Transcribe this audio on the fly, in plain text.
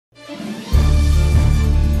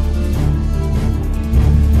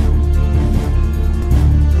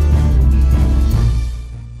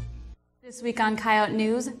This week on Coyote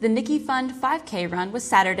News, the Nikki Fund 5K run was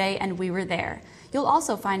Saturday and we were there. You'll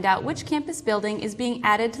also find out which campus building is being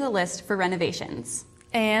added to the list for renovations.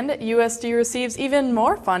 And USD receives even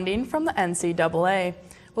more funding from the NCAA.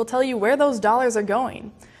 We'll tell you where those dollars are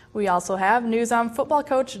going. We also have news on football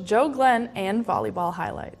coach Joe Glenn and volleyball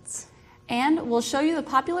highlights. And we'll show you the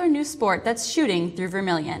popular new sport that's shooting through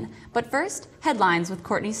Vermilion. But first, headlines with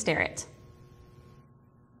Courtney Sterrett.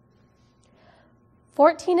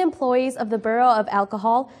 14 employees of the Bureau of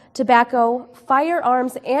Alcohol, Tobacco,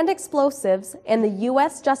 Firearms, and Explosives and the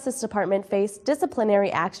U.S. Justice Department face disciplinary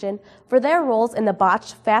action for their roles in the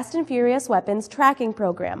botched Fast and Furious weapons tracking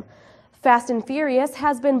program. Fast and Furious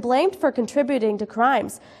has been blamed for contributing to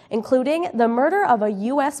crimes, including the murder of a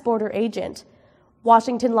U.S. border agent.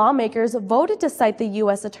 Washington lawmakers voted to cite the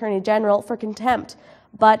U.S. Attorney General for contempt,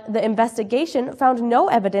 but the investigation found no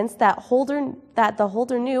evidence that the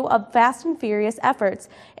holder knew of Fast and Furious efforts,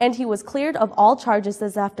 and he was cleared of all charges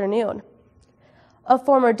this afternoon. A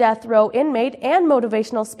former death row inmate and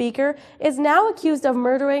motivational speaker is now accused of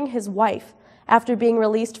murdering his wife. After being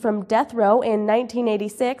released from death row in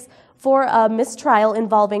 1986 for a mistrial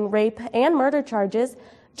involving rape and murder charges,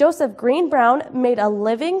 Joseph Green Brown made a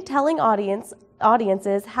living telling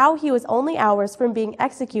audiences how he was only hours from being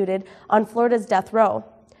executed on Florida's death row.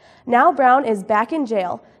 Now Brown is back in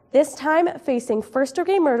jail, this time facing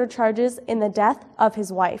first-degree murder charges in the death of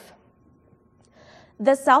his wife.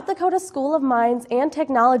 The South Dakota School of Mines and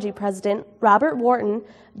Technology president, Robert Wharton,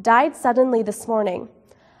 died suddenly this morning.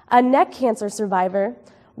 A neck cancer survivor,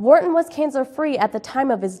 Wharton was cancer-free at the time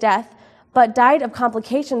of his death, but died of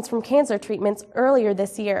complications from cancer treatments earlier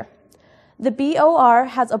this year. The BOR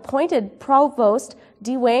has appointed Provost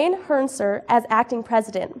Dwayne Hernser as acting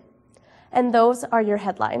president. And those are your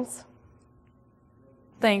headlines.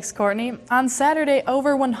 Thanks, Courtney. On Saturday,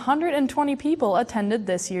 over 120 people attended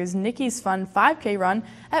this year's Nikki's Fun 5K run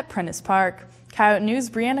at Prentice Park. Coyote News'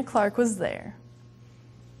 Brianna Clark was there.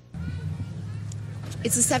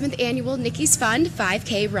 It's the 7th annual Nikki's Fund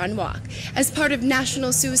 5K Run Walk. As part of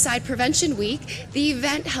National Suicide Prevention Week, the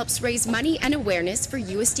event helps raise money and awareness for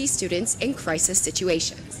USD students in crisis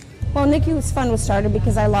situations. Well, Nikki's Fund was started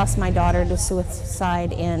because I lost my daughter to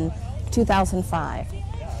suicide in 2005.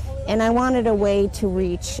 And I wanted a way to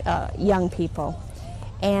reach young people.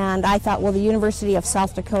 And I thought, well, the University of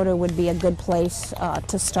South Dakota would be a good place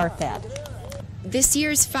to start that. This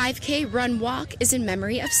year's 5K Run Walk is in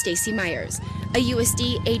memory of Stacy Myers, a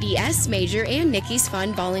USD ADS major and Nikki's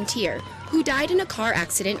Fund volunteer who died in a car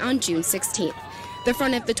accident on June 16th. The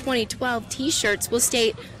front of the 2012 t-shirts will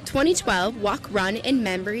state 2012 Walk Run in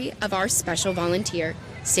memory of our special volunteer,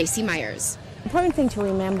 Stacy Myers. The important thing to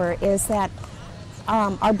remember is that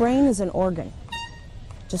our brain is an organ,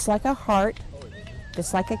 just like our heart,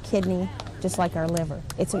 just like a kidney, just like our liver.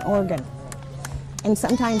 It's an organ. And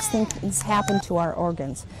sometimes things happen to our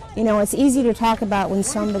organs. You know, it's easy to talk about when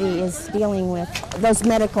somebody is dealing with those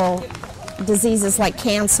medical diseases like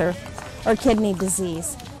cancer or kidney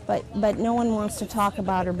disease, but no one wants to talk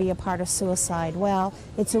about or be a part of suicide. Well,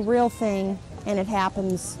 it's a real thing, and it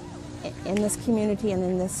happens in this community and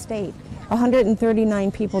in this state.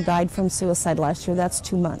 139 people died from suicide last year. That's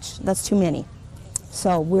too much. That's too many.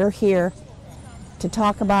 So we're here to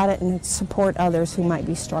talk about it and support others who might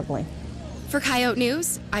be struggling. For Coyote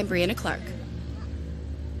News, I'm Brianna Clark.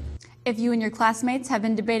 If you and your classmates have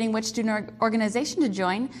been debating which student organization to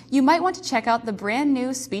join, you might want to check out the brand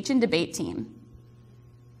new Speech and Debate team.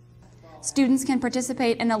 Students can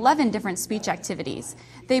participate in 11 different speech activities.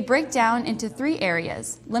 They break down into 3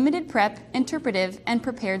 areas: limited prep, interpretive, and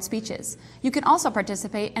prepared speeches. You can also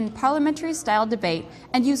participate in parliamentary-style debate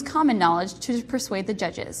and use common knowledge to persuade the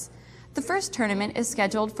judges. The first tournament is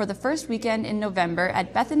scheduled for the first weekend in November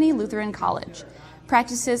at Bethany Lutheran College.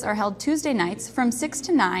 Practices are held Tuesday nights from 6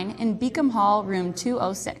 to 9 in Beacom Hall, room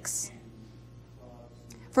 206.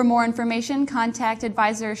 For more information, contact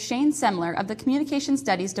advisor Shane Semler of the Communication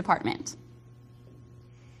Studies Department.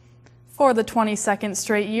 For the 22nd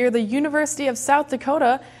straight year, the University of South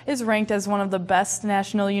Dakota is ranked as one of the best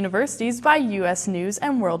national universities by U.S. News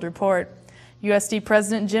and World Report. USD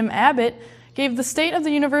President Jim Abbott gave the State of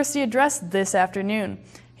the University address this afternoon.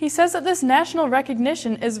 He says that this national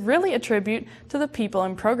recognition is really a tribute to the people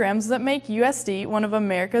and programs that make USD one of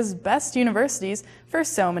America's best universities for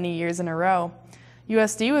so many years in a row.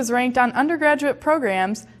 USD was ranked on undergraduate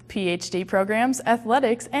programs, PhD programs,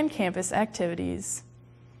 athletics, and campus activities.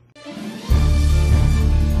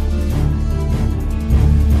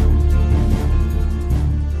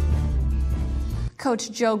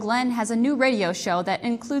 Coach Joe Glenn has a new radio show that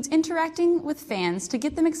includes interacting with fans to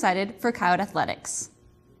get them excited for Coyote athletics.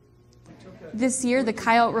 This year, the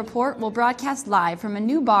Coyote Report will broadcast live from a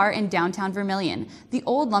new bar in downtown Vermilion, the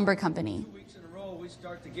Old Lumber Company. 2 weeks in a row, we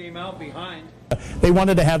start the game out behind. They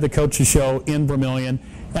wanted to have the coaches show in Vermilion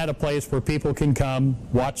at a place where people can come,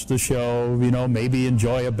 watch the show, maybe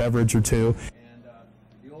enjoy a beverage or two.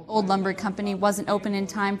 Old Lumber Company wasn't open in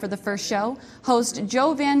time for the first show. Host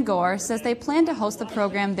Joe Van Gore says they plan to host the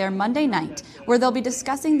program there Monday night, where they'll be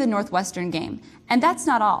discussing the Northwestern game. And that's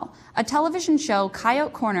not all. A television show,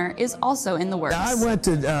 Coyote Corner, is also in the works. I went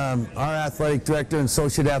to our athletic director and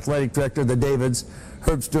associate athletic director, the Davids,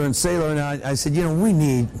 Herbster and Saylor, and I said, we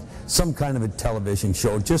need some kind of a television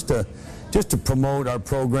show just to promote our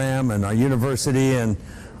program and our university. And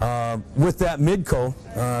with that, Midco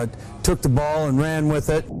took the ball and ran with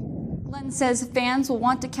it. Glenn says fans will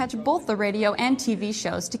want to catch both the radio and TV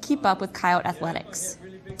shows to keep up with Coyote athletics.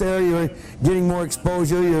 There, you're getting more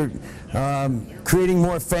exposure, you're creating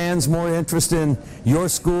more fans, more interest in your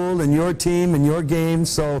school and your team and your games,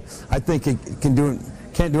 so I think it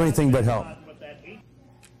can't do anything but help.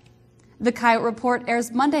 The Coyote Report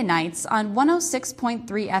airs Monday nights on 106.3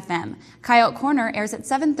 FM. Coyote Corner airs at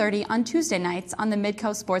 7:30 on Tuesday nights on the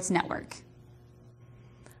Midco Sports Network.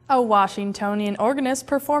 A Washingtonian organist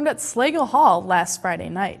performed at Slagle Hall last Friday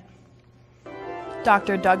night.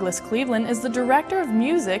 Dr. Douglas Cleveland is the director of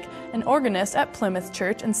music and organist at Plymouth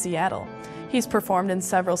Church in Seattle. He's performed in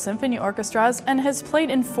several symphony orchestras and has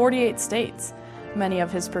played in 48 states. Many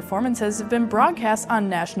of his performances have been broadcast on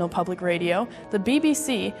National Public Radio, the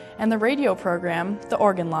BBC, and the radio program, The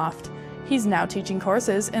Organ Loft. He's now teaching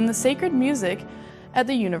courses in the sacred music at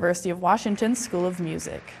the University of Washington School of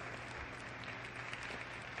Music.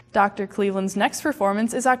 Dr. Cleveland's next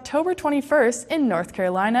performance is October 21st in North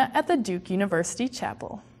Carolina at the Duke University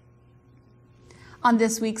Chapel. On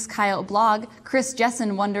this week's Coyote blog, Chris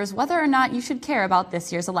Jessen wonders whether or not you should care about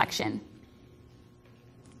this year's election.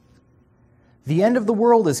 The end of the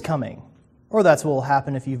world is coming. Or that's what will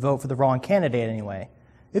happen if you vote for the wrong candidate anyway.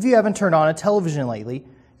 If you haven't turned on a television lately,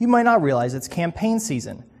 you might not realize it's campaign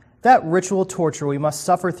season. That ritual torture we must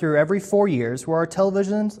suffer through every 4 years where our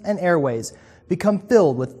televisions and airways become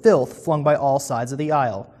filled with filth flung by all sides of the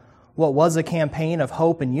aisle. What was a campaign of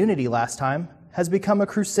hope and unity last time has become a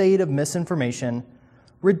crusade of misinformation,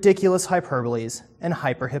 ridiculous hyperboles, and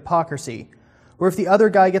hyper-hypocrisy, where if the other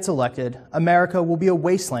guy gets elected, America will be a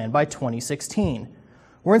wasteland by 2016.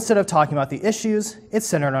 Where instead of talking about the issues, it's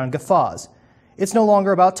centered on guffaws. It's no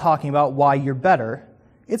longer about talking about why you're better,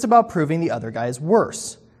 it's about proving the other guy is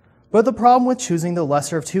worse. But the problem with choosing the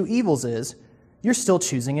lesser of two evils is, you're still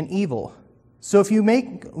choosing an evil. So if you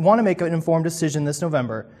want to make an informed decision this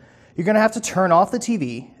November, you're going to have to turn off the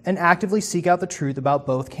TV and actively seek out the truth about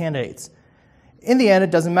both candidates. In the end,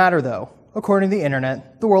 it doesn't matter though. According to the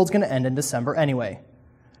internet, the world's going to end in December anyway.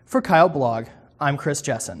 For Coyote Blog, I'm Chris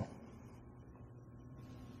Jessen.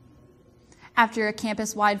 After a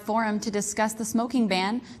campus-wide forum to discuss the smoking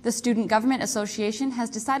ban, the Student Government Association has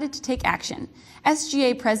decided to take action.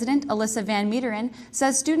 SGA President Alyssa Van Meeteren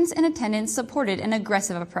says students in attendance supported an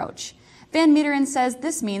aggressive approach. Van Meeteren says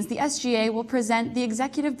this means the SGA will present the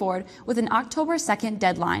Executive Board with an October 2nd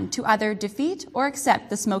deadline to either defeat or accept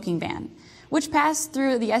the smoking ban, which passed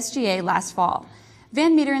through the SGA last fall.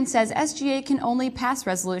 Van Meeteren says SGA can only pass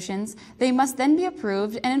resolutions. They must then be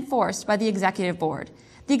approved and enforced by the Executive Board.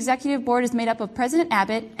 The Executive Board is made up of President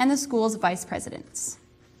Abbott and the school's vice presidents.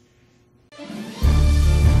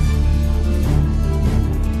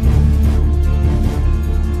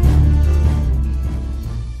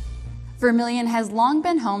 Vermilion has long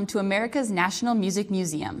been home to America's National Music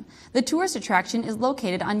Museum. The tourist attraction is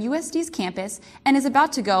located on USD's campus and is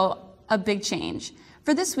about to go a big change.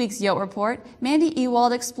 For this week's Yote Report, Mandy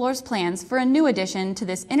Ewald explores plans for a new addition to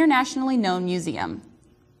this internationally known museum.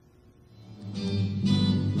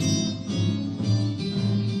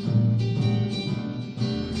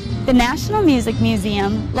 The National Music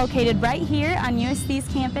Museum, located right here on USD's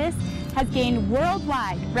campus, has gained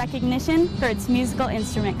worldwide recognition for its musical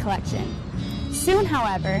instrument collection. Soon,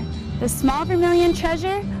 however, the small Vermilion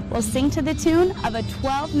treasure will sing to the tune of a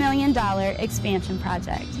 $12 million expansion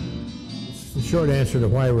project. The short answer to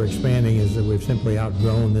why we're expanding is that we've simply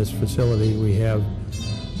outgrown this facility. We have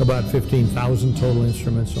about 15,000 total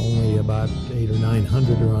instruments, only about 800 or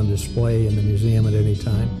 900 are on display in the museum at any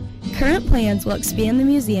time. Current plans will expand the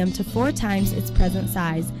museum to 4 times its present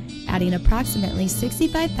size, adding approximately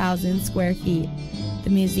 65,000 square feet. The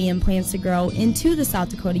museum plans to grow into the South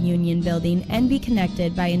Dakota Union building and be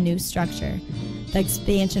connected by a new structure. The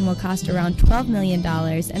expansion will cost around $12 million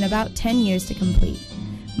and about 10 years to complete.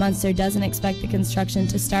 Munster doesn't expect the construction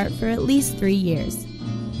to start for at least 3 years.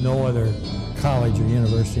 No other college or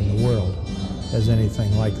university in the world as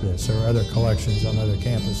anything like this. There are other collections on other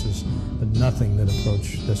campuses, but nothing that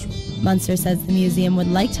approach this one. Munster says the museum would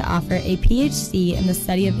like to offer a PhD in the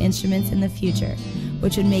study of instruments in the future,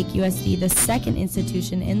 which would make USD the second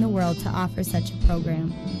institution in the world to offer such a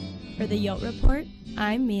program. For the Yote Report,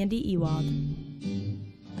 I'm Mandy Ewald.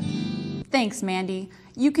 Thanks, Mandy.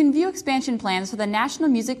 You can view expansion plans for the National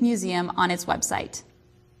Music Museum on its website.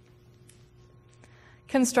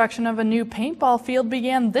 Construction of a new paintball field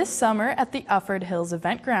began this summer at the Ufford Hills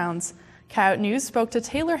Event Grounds. Coyote News spoke to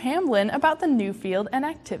Taylor Hamblin about the new field and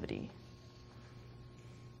activity.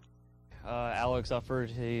 Alex Ufford,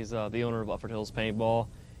 he's the owner of Ufford Hills Paintball,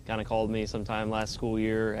 kind of called me sometime last school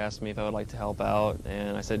year, asked me if I would like to help out,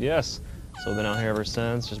 and I said yes. So I've been out here ever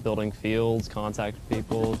since, just building fields, contacting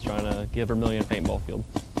people, trying to give Vermillion a paintball field.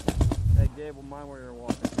 Hey Gabe, mind where you're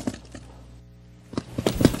walking.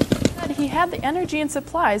 He had the energy and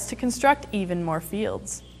supplies to construct even more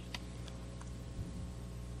fields.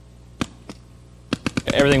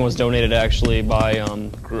 Everything was donated actually by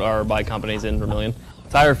companies in Vermillion.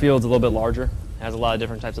 Tire field's a little bit larger, has a lot of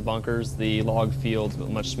different types of bunkers. The log field's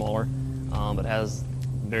much smaller, but has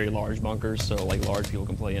very large bunkers, so like large people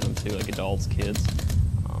can play in them too, like adults, kids.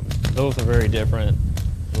 Both are very different.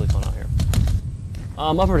 Really fun out here.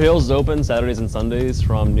 Ufford Hills is open Saturdays and Sundays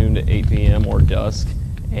from noon to 8 p.m. or dusk.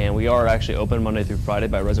 And we are actually open Monday through Friday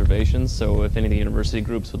by reservations, so if any of the university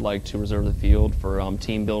groups would like to reserve the field for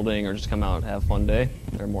team building or just come out and have a fun day,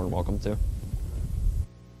 they're more than welcome to.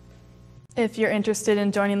 If you're interested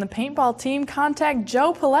in joining the paintball team, contact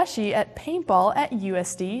Joe Palesci at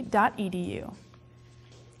paintball@usd.edu.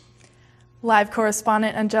 Live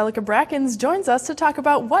correspondent Angelica Brackens joins us to talk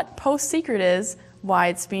about what Post Secret is, why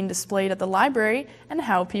it's being displayed at the library, and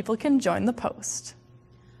how people can join the Post.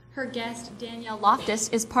 Her guest, Danielle Loftus,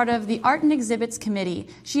 is part of the Art and Exhibits Committee.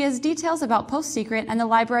 She has details about Post Secret and the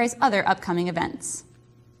library's other upcoming events.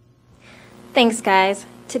 Thanks, guys.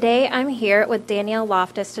 Today I'm here with Danielle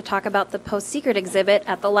Loftus to talk about the Post Secret exhibit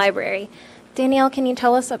at the library. Danielle, can you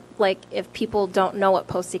tell us, if people don't know what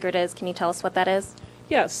Post Secret is, can you tell us what that is?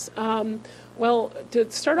 Yes. Well,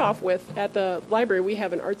 to start off with, at the library we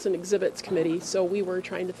have an Arts and Exhibits Committee, so we were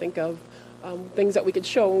trying to think of things that we could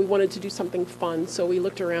show, and we wanted to do something fun, so we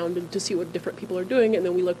looked around to see what different people are doing, and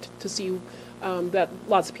then we looked to see that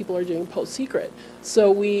lots of people are doing Post Secret. So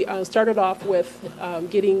we started off with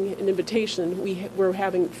getting an invitation. We're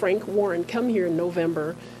having Frank Warren come here in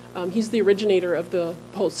November. He's the originator of the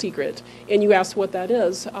Post Secret, and you asked what that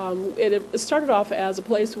is. It started off as a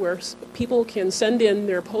place where people can send in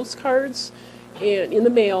their postcards and in the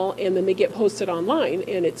mail, and then they get posted online,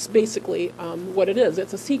 and it's basically what it is.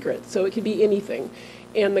 It's a secret, so it could be anything.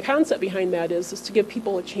 And the concept behind that is to give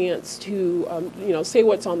people a chance to say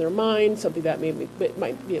what's on their mind, something that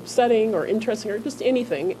might be upsetting or interesting or just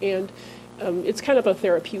anything, and it's kind of a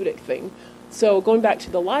therapeutic thing. So going back to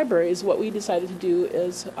the libraries, what we decided to do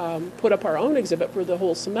is put up our own exhibit for the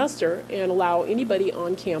whole semester and allow anybody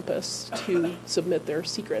on campus to submit their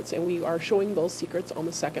secrets, and we are showing those secrets on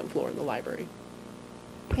the second floor in the library.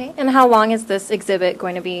 Okay, and how long is this exhibit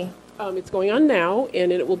going to be? It's going on now,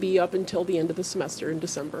 and it will be up until the end of the semester in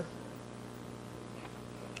December.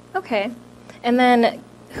 Okay, and then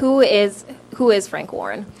who is Frank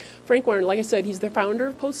Warren? Frank Warren, like I said, he's the founder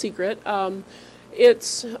of Post Secret. I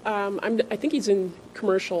think he's in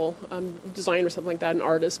commercial design or something like that, an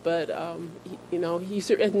artist, but he's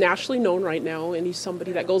nationally known right now, and he's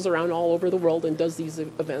somebody that goes around all over the world and does these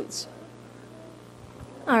events.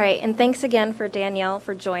 All right, and thanks again for Danielle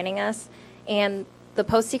for joining us. And the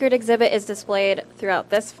Post Secret exhibit is displayed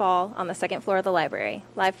throughout this fall on the second floor of the library.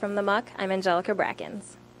 Live from the Muck, I'm Angelica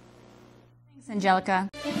Brackens. Thanks, Angelica.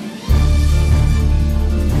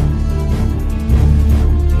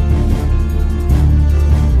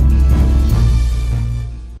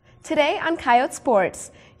 Today on Coyote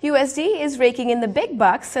Sports, USD is raking in the big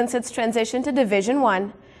bucks since its transition to Division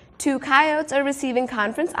I. 2 Coyotes are receiving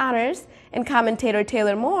conference honors, and commentator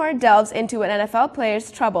Taylor Moore delves into an NFL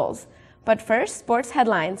player's troubles. But first, sports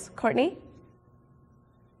headlines. Courtney?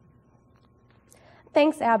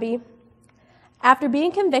 Thanks, Abby. After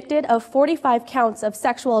being convicted of 45 counts of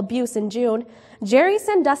sexual abuse in June, Jerry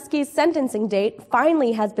Sandusky's sentencing date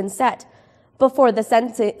finally has been set. Before the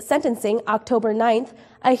sentencing, October 9th,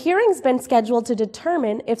 a hearing's been scheduled to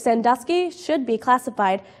determine if Sandusky should be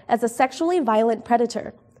classified as a sexually violent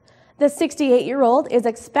predator. The 68-year-old is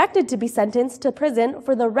expected to be sentenced to prison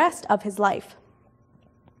for the rest of his life.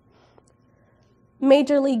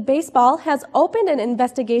 Major League Baseball has opened an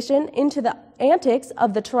investigation into the antics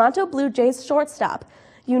of the Toronto Blue Jays shortstop,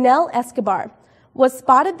 Yunel Escobar, was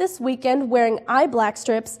spotted this weekend wearing eye black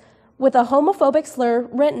strips with a homophobic slur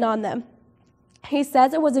written on them. He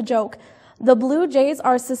says it was a joke. The Blue Jays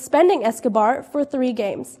are suspending Escobar for 3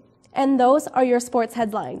 games. And those are your sports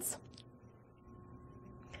headlines.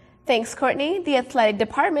 Thanks, Courtney. The athletic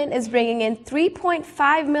department is bringing in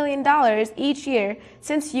 $3.5 million each year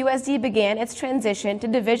since USD began its transition to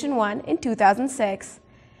Division I in 2006.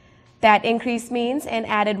 That increase means an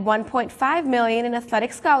added $1.5 million in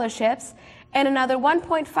athletic scholarships and another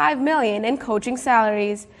 $1.5 million in coaching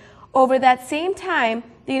salaries. Over that same time,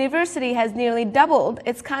 the university has nearly doubled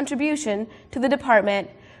its contribution to the department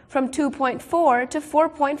from $2.4 to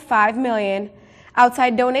 $4.5 million.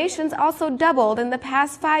 Outside donations also doubled in the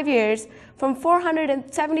past 5 years from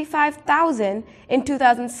 $475,000 in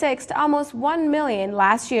 2006 to almost $1 million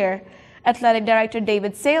last year. Athletic Director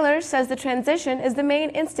David Saylor says the transition is the main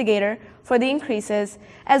instigator for the increases,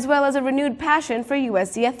 as well as a renewed passion for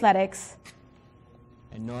USD athletics.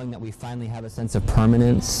 And knowing that we finally have a sense of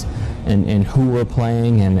permanence in who we're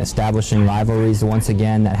playing and establishing rivalries once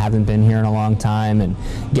again that haven't been here in a long time, and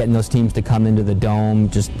getting those teams to come into the Dome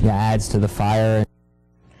just adds to the fire.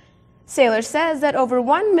 Saylor says that over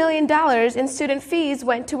 $1 million in student fees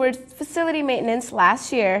went towards facility maintenance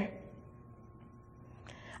last year.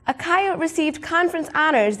 A Coyote received conference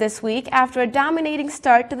honors this week after a dominating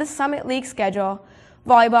start to the Summit League schedule.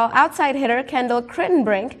 Volleyball outside hitter Kendall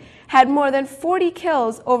Crittenbrink had more than 40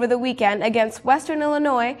 kills over the weekend against Western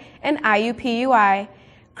Illinois and IUPUI.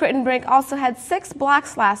 Crittenbrink also had 6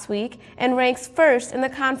 blocks last week and ranks first in the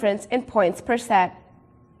conference in points per set.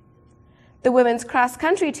 The women's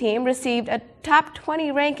cross-country team received a top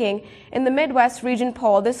 20 ranking in the Midwest Region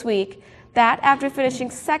poll this week. That after finishing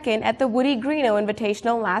second at the Woody Greeno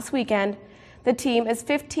Invitational last weekend. The team is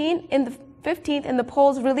 15th in the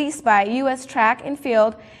polls released by U.S. Track and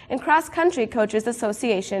Field and Cross Country Coaches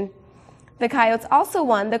Association. The Coyotes also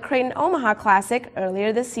won the Creighton Omaha Classic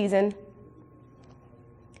earlier this season.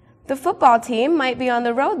 The football team might be on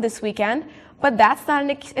the road this weekend, but that's not an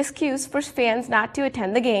excuse for fans not to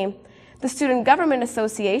attend the game. The Student Government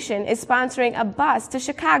Association is sponsoring a bus to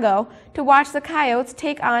Chicago to watch the Coyotes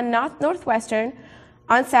take on Northwestern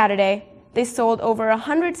on Saturday. They sold over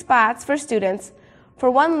 100 spots for students.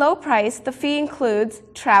 For one low price, the fee includes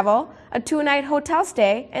travel, a 2-night hotel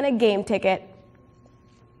stay, and a game ticket.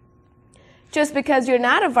 Just because you're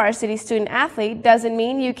not a varsity student athlete doesn't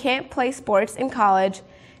mean you can't play sports in college.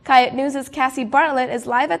 Coyote News' Cassie Bartlett is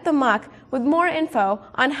live at the Muck with more info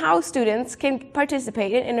on how students can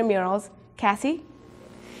participate in intramurals. Cassie?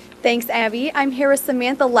 Thanks, Abby. I'm here with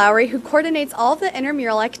Samantha Lowry, who coordinates all of the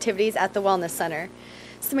intramural activities at the Wellness Center.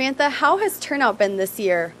 Samantha, how has turnout been this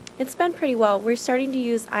year? It's been pretty well. We're starting to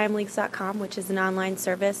use imleagues.com, which is an online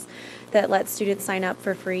service that lets students sign up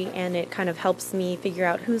for free, and it kind of helps me figure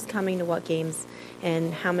out who's coming to what games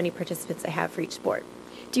and how many participants I have for each sport.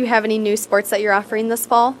 Do you have any new sports that you're offering this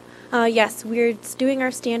fall? Yes, we're doing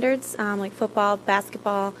our standards like football,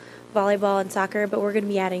 basketball, volleyball, and soccer, but we're going to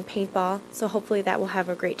be adding paintball, so hopefully that will have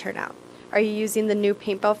a great turnout. Are you using the new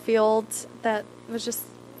paintball field that was just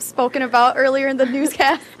spoken about earlier in the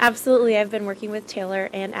newscast? Absolutely. I've been working with Taylor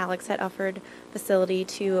and Alex at Ufford Facility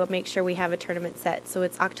to make sure we have a tournament set. So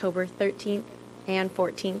it's October 13th and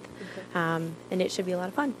 14th, and it should be a lot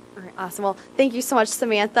of fun. All right, awesome. Well, thank you so much,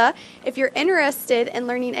 Samantha. If you're interested in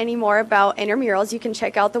learning any more about intramurals, you can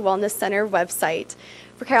check out the Wellness Center website.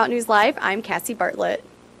 For Coyote News Live, I'm Cassie Bartlett.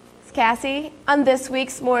 It's Cassie. On this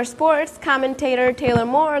week's More Sports, commentator Taylor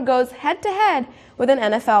Moore goes head-to-head with an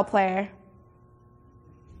NFL player.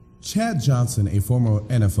 Chad Johnson, a former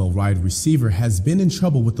NFL wide receiver, has been in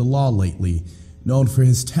trouble with the law lately. Known for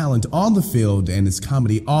his talent on the field and his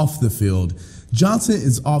comedy off the field, Johnson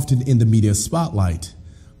is often in the media spotlight.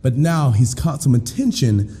 But now he's caught some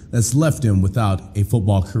attention that's left him without a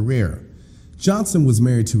football career. Johnson was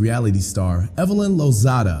married to reality star Evelyn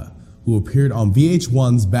Lozada, who appeared on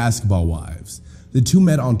VH1's Basketball Wives. The two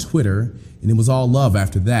met on Twitter, and it was all love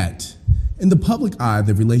after that. In the public eye,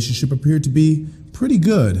 the relationship appeared to be pretty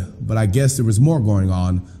good, but I guess there was more going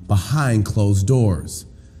on behind closed doors.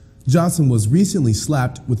 Johnson was recently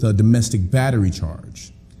slapped with a domestic battery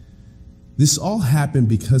charge. This all happened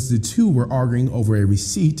because the two were arguing over a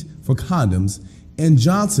receipt for condoms, and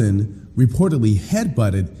Johnson reportedly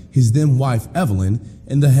headbutted his then-wife Evelyn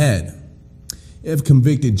in the head. If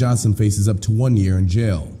convicted, Johnson faces up to 1 year in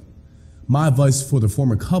jail. My advice for the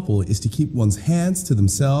former couple is to keep one's hands to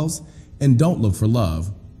themselves and don't look for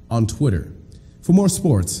love on Twitter. For more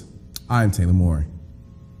sports, I'm Taylor Moore.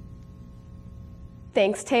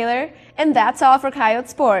 Thanks, Taylor. And that's all for Coyote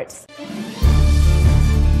Sports.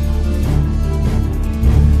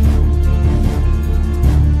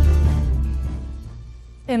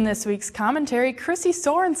 In this week's commentary, Chrissy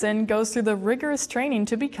Sorensen goes through the rigorous training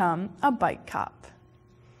to become a bike cop.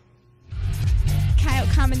 Coyote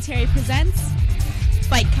Commentary presents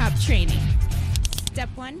Bike Cop Training. Step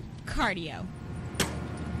 1, cardio.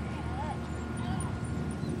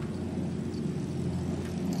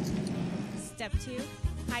 Step 2,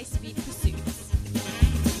 high-speed pursuits.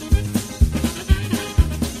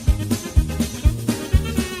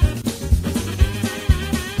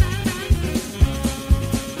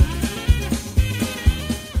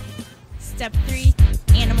 Step 3,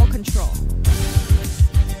 animal control.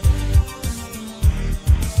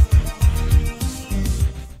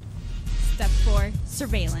 Step 4,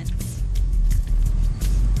 surveillance.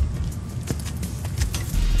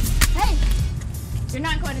 Hey! You're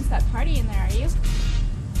not going into that party in there, are you?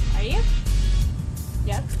 Are you?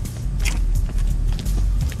 Yep.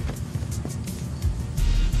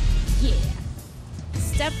 Yeah.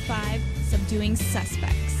 Step 5, subduing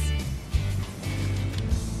suspects.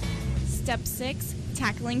 Step 6,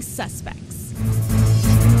 tackling suspects.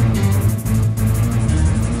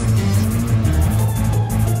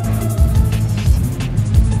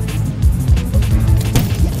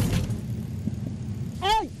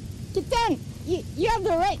 Oh, get down! You have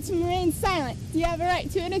the right to remain silent. You have a right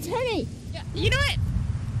to an attorney. You know what?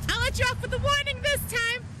 I'll let you off with a warning this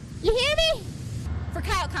time. You hear me? For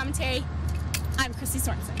Coyote Commentary, I'm Chrissy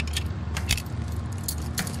Sorensen.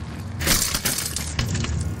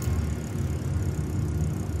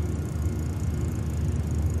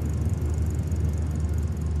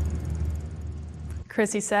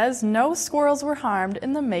 Chrissy says no squirrels were harmed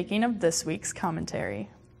in the making of this week's commentary.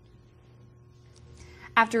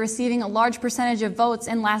 After receiving a large percentage of votes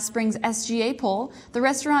in last spring's SGA poll, the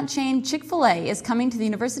restaurant chain Chick-fil-A is coming to the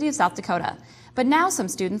University of South Dakota. But now some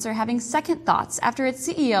students are having second thoughts after its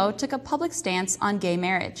CEO took a public stance on gay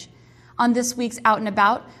marriage. On this week's Out and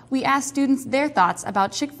About, we asked students their thoughts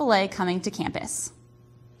about Chick-fil-A coming to campus.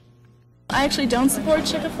 I actually don't support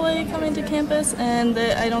Chick-fil-A coming to campus, and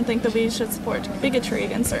I don't think that we should support bigotry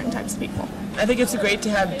against certain types of people. I think it's great to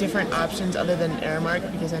have different options other than Aramark,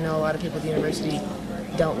 because I know a lot of people at the university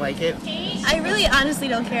don't like it. I really honestly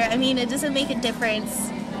don't care. I mean, it doesn't make a difference.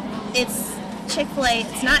 It's Chick-fil-A,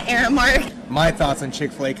 it's not Aramark. My thoughts on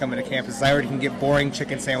Chick-fil-A coming to campus is I already can get boring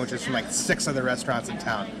chicken sandwiches from like 6 other restaurants in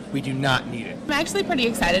town. We do not need it. I'm actually pretty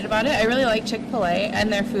excited about it. I really like Chick-fil-A,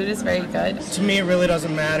 and their food is very good. To me, it really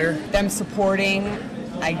doesn't matter. Them supporting,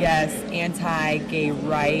 I guess, anti-gay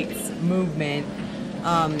rights movement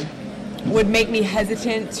would make me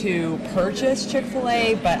hesitant to purchase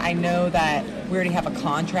Chick-fil-A, but I know that we already have a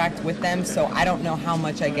contract with them, so I don't know how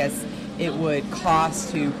much, I guess, it would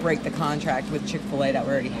cost to break the contract with Chick-fil-A that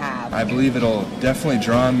we already have. I believe it'll definitely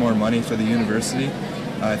draw in more money for the university.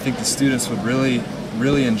 I think the students would really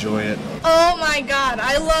enjoy it. Oh my God,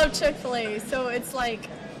 I love Chick-fil-A, so it's like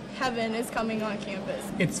heaven is coming on campus.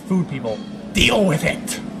 It's food, people. Deal with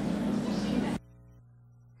it!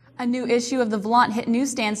 A new issue of the Volant hit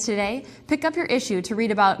newsstands today. Pick up your issue to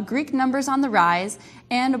read about Greek numbers on the rise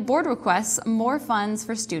and board requests more funds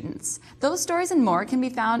for students. Those stories and more can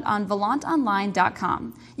be found on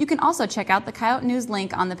volantonline.com. You can also check out the Coyote News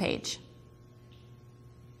link on the page.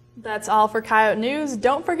 That's all for Coyote News.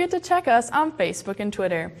 Don't forget to check us on Facebook and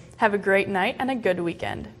Twitter. Have a great night and a good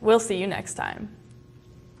weekend. We'll see you next time.